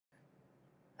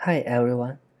Hi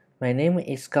everyone, my name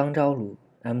is Gangzhao Lu.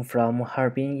 I'm from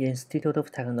Harbin Institute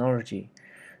of Technology.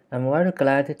 I'm very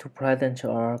glad to present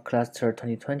our Cluster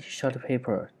 2020 short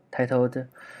paper titled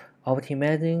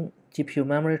Optimizing GPU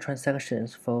Memory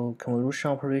Transactions for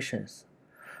Convolution Operations.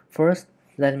 First,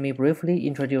 let me briefly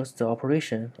introduce the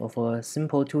operation of a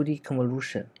simple 2D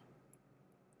convolution.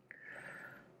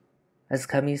 As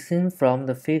can be seen from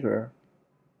the figure,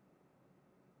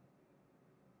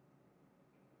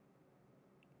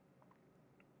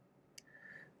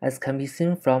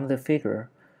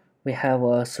 we have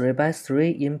a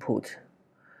 3x3 input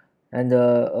and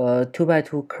a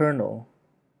 2x2 kernel.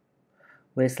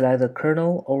 We select the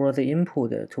kernel over the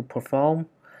input to perform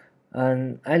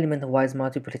an element-wise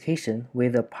multiplication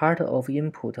with the part of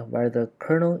input where the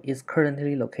kernel is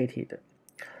currently located.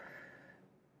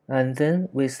 And then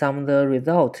we sum the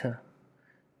result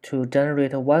to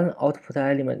generate one output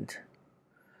element.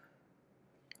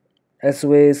 As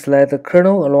we select the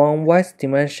kernel along y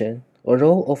dimension, a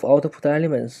row of output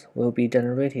elements will be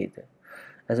generated.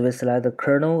 As we select the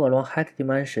kernel along height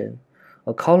dimension,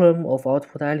 a column of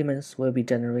output elements will be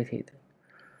generated.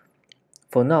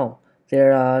 For now,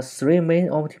 there are three main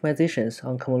optimizations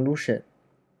on convolution,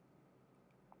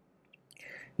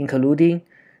 including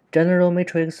general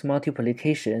matrix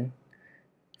multiplication,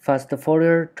 fast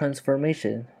Fourier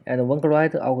transformation, and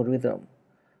one-grid algorithm.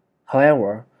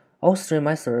 However, all three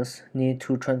methods need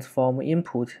to transform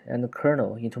input and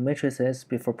kernel into matrices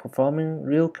before performing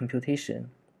real computation.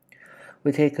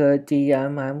 We take a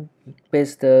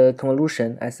DEMM-based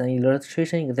convolution as an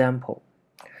illustration example.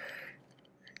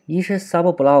 Each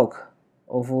subblock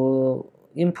of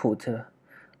input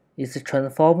is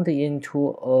transformed into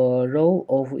a row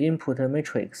of input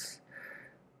matrix.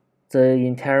 The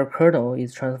entire kernel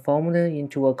is transformed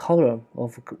into a column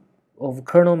of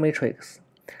kernel matrix,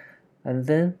 and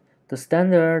then the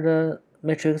standard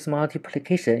matrix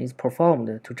multiplication is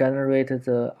performed to generate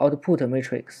the output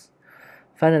matrix.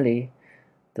 Finally,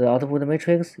 the output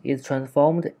matrix is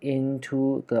transformed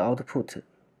into the output.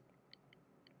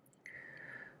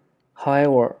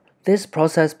 However, this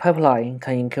process pipeline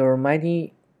can incur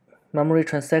many memory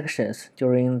transactions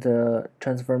during the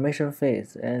transformation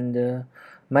phase and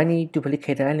many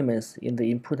duplicate elements in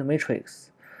the input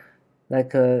matrix,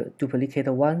 like duplicate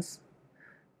ones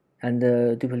and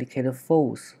duplicate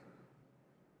fours.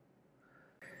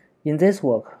 In this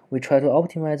work, we try to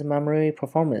optimize memory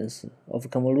performance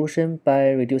of convolution by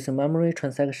reducing memory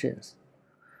transactions.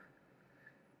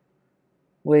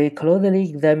 We closely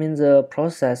examine the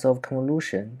process of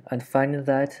convolution and find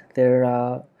that there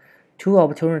are two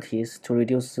opportunities to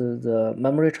reduce the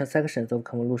memory transactions of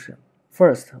convolution.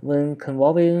 First, when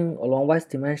convolving along y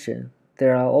dimension,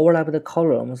 there are overlapped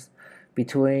columns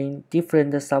between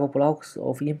different subblocks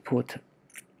of input.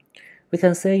 We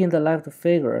can see in the left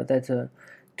figure that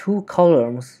two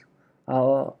columns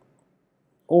are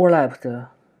overlapped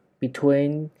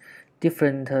between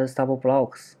different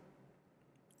subblocks.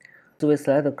 So we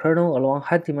select the kernel along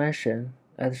height dimension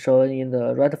as shown in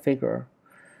the right figure.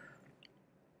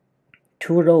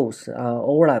 Two rows are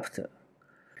overlapped.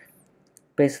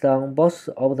 Based on both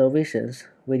observations,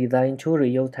 we design two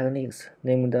reuse techniques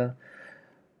named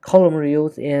column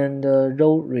reuse and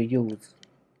row reuse.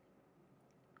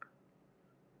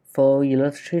 For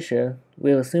illustration,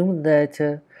 we assume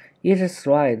that each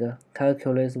thread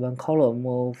calculates one column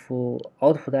of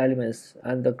output elements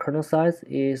and the kernel size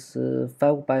is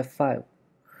 5 by 5.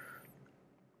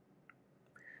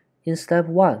 In step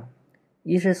 1,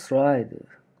 each thread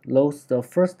loads the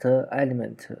first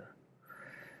element.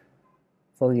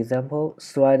 For example,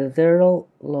 thread 0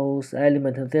 loads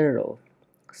element 0,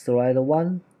 thread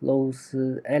 1 loads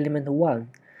element 1,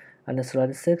 and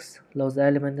thread 6 loads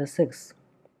element 6.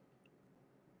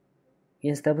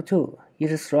 In step 2,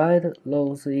 each thread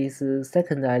loads its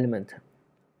second element.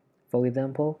 For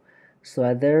example,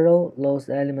 thread 0 loads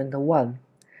element 1,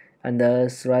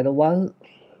 and thread 1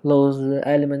 loads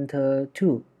element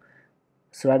 2.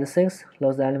 Thread 6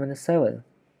 loads element 7.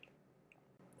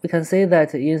 We can see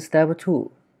that in step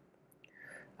 2,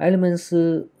 elements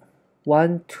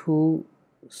 1, 2,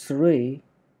 3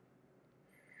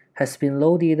 has been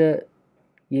loaded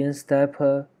in step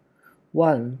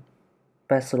 1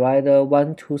 by thread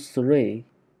 1, 2, 3,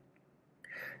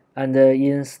 and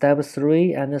in step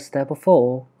 3 and step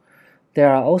 4, there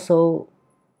are also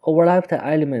overlapped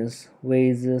elements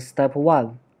with step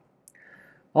 1.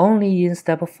 Only in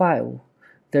step 5,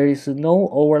 there is no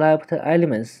overlapped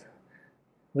elements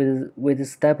with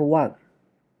step 1.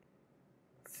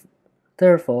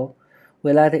 Therefore,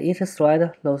 we let each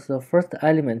thread load the first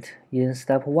element in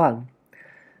step 1,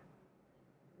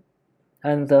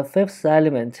 and the fifth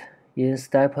element in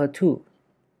step 2,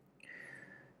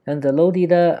 and the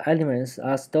loaded elements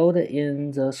are stored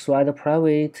in the thread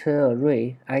private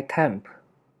array itemp.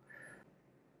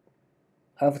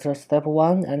 After step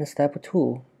 1 and step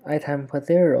 2, itemp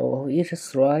 0 of each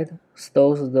thread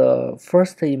stores the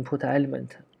first input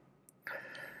element,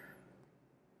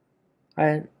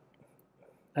 and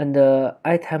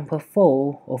itemp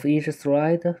 4 of each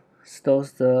thread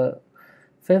stores the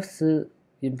fifth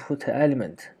input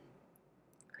element.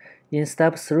 In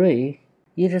step 3,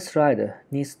 each thread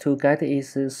needs to get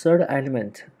its third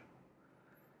element.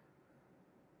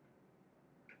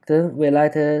 Then we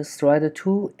let thread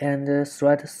 2 and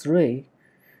thread 3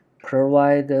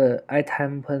 provide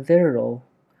itemp 0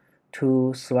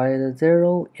 to thread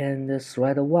 0 and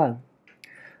thread 1.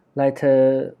 Let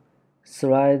thread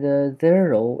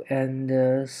 0 and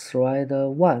thread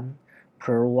 1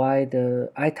 provide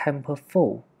itemp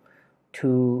 4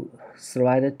 to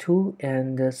thread 2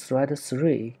 and thread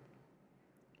 3.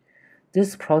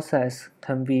 This process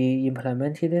can be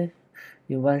implemented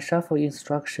in one shuffle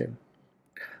instruction,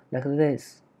 like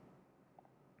this.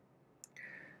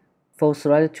 For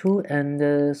thread 2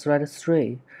 and thread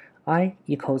 3, I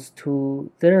equals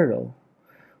to 0.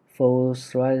 For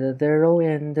thread 0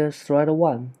 and thread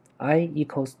 1, I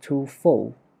equals to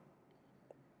 4.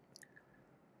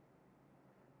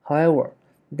 However,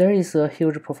 there is a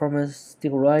huge performance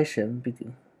degradation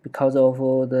because of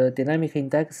the dynamic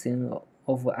indexing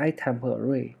of itemp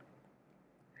array.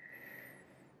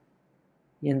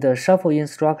 In the shuffle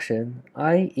instruction,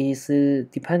 I is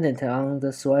dependent on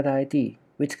the thread ID,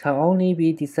 which can only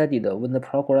be decided when the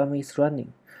program is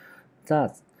running.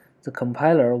 Thus, the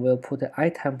compiler will put the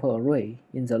itemp array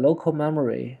in the local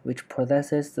memory, which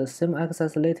possesses the same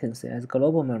access latency as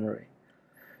global memory.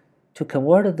 To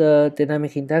convert the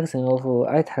dynamic indexing of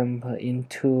itemp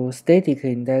into static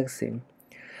indexing,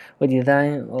 we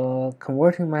design a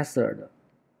converting method.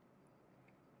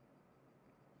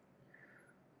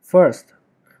 First,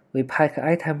 we pack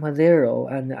itemp 0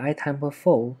 and itemp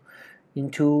 4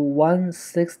 into one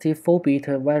 64-bit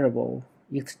variable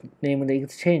named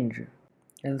exchange,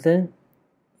 and then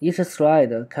each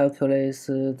thread calculates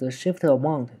the shift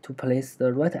amount to place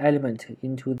the right element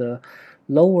into the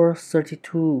lower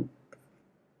 32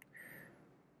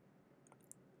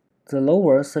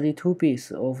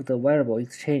 bits of the variable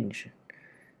exchange.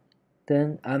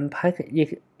 Then unpack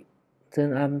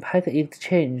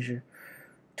exchange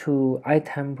to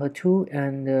itemp 2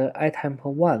 and itemp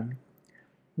 1.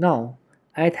 Now,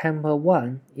 itemp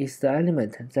 1 is the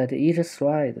element that each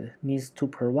thread needs to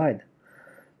provide.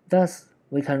 Thus,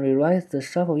 we can rewrite the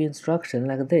shuffle instruction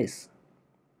like this.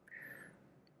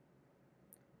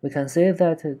 We can say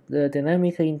that the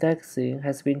dynamic indexing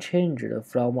has been changed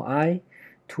from I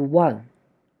to 1.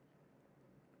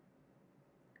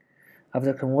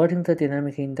 After converting the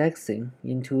dynamic indexing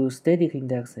into static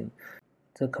indexing,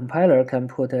 the compiler can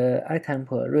put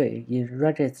itemp array in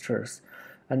registers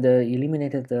and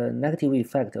eliminate the negative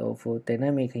effect of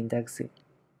dynamic indexing.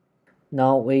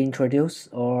 Now we introduce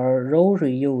our row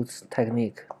reuse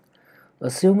technique.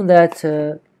 Assume that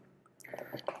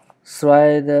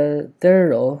thread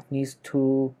 0 needs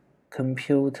to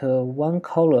compute one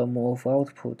column of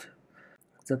output.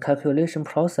 The calculation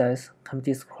process can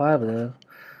be described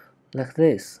like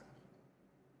this.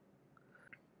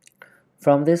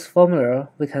 From this formula,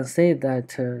 we can see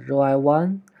that row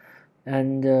I1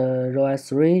 and row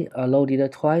I3 are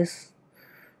loaded twice.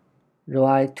 Row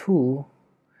I2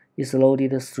 is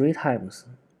loaded 3 times.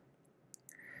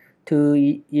 To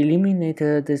eliminate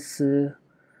this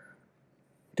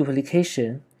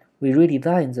duplication, we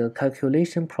redesign the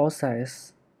calculation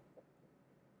process.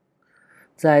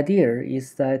 The idea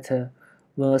is that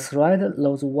when a thread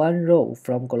loads one row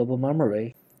from global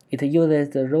memory, it uses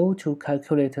the row to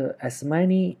calculate as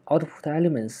many output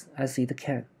elements as it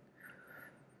can.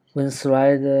 When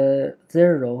thread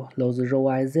 0 loads row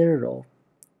I0,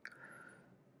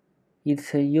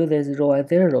 it uses row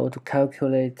I0 to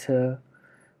calculate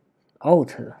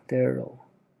out 0.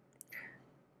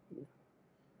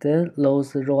 Then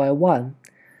loads row I1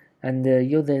 and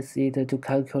uses it to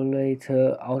calculate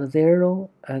out 0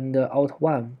 and out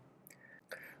 1.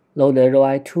 Load row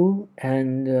I2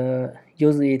 and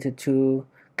use it to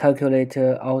calculate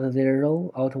out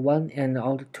 0, out 1, and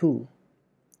out 2.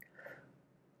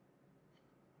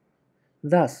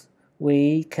 Thus,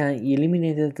 we can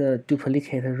eliminate the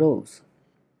duplicate rows.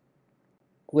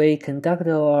 We conduct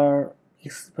our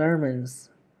experiments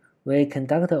on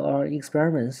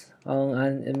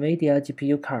an NVIDIA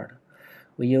GPU card.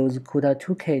 We use CUDA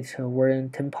toolkit version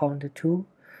 10.2,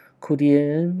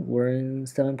 cuDNN version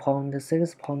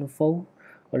 7.6.4,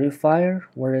 verifier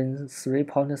version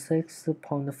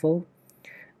 3.6.4,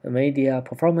 NVIDIA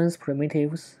performance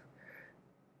primitives,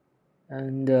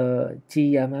 and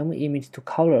GMM image to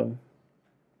column.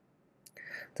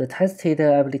 The tested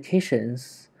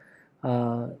applications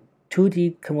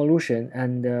 2D convolution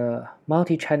and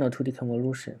multi-channel 2D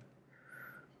convolution.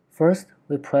 First,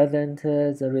 we present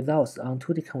the results on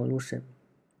 2D convolution.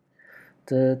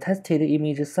 The tested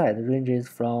image size ranges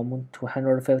from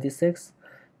 256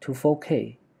 to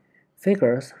 4K.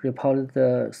 Figures report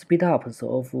the speedups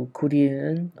of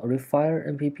cuDNN, verifier,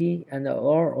 NPP, and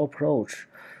OR approach,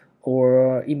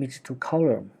 or image to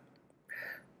column.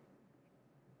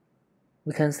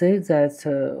 We can say that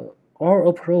OR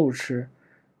approach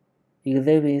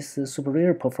exhibits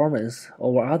superior performance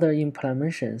over other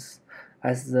implementations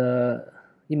as the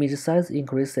image size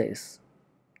increases.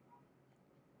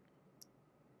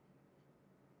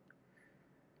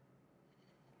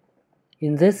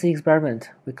 In this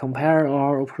experiment, we compare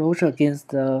our approach against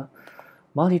the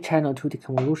multi-channel 2D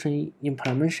convolution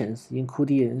implementations in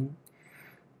cuDNN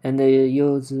and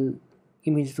use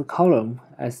image to column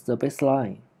as the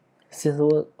baseline. Since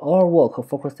our work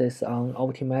focuses on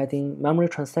optimizing memory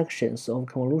transactions of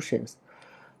convolutions,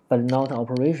 but not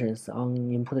operations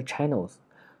on input channels,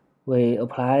 we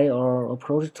apply our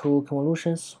approach to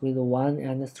convolutions with 1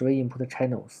 and 3 input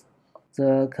channels.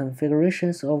 The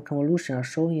configurations of convolution are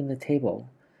shown in the table.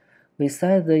 We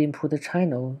set the input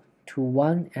channel to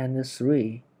 1 and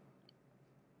 3.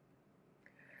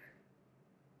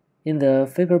 In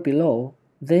the figure below,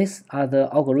 these are the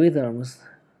algorithms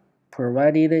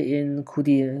provided in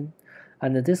cuDNN,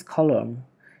 and this column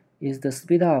is the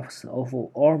speedups of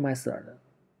our method.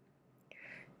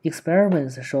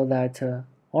 Experiments show that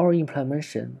our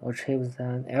implementation achieves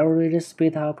an average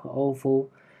speedup of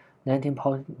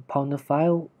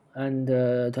 19.5 and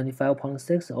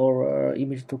 25.6 over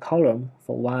image to column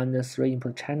for 1 and 3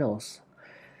 input channels.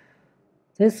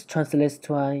 This translates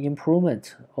to an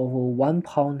improvement of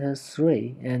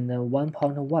 1.3 and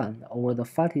 1.1 over the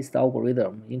fastest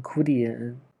algorithm in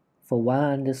cuDNN for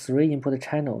 1 and 3 input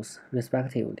channels,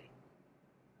 respectively.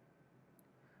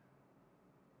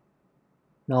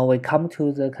 Now we come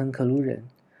to the conclusion.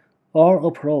 Our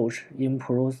approach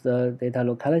improves the data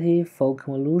locality for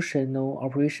convolutional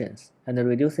operations and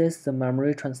reduces the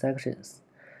memory transactions.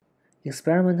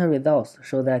 Experimental results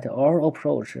show that our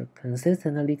approach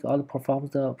consistently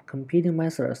outperforms the competing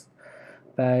methods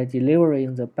by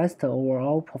delivering the best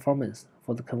overall performance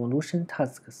for the convolution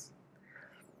tasks.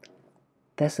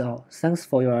 That's all. Thanks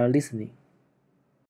for your listening.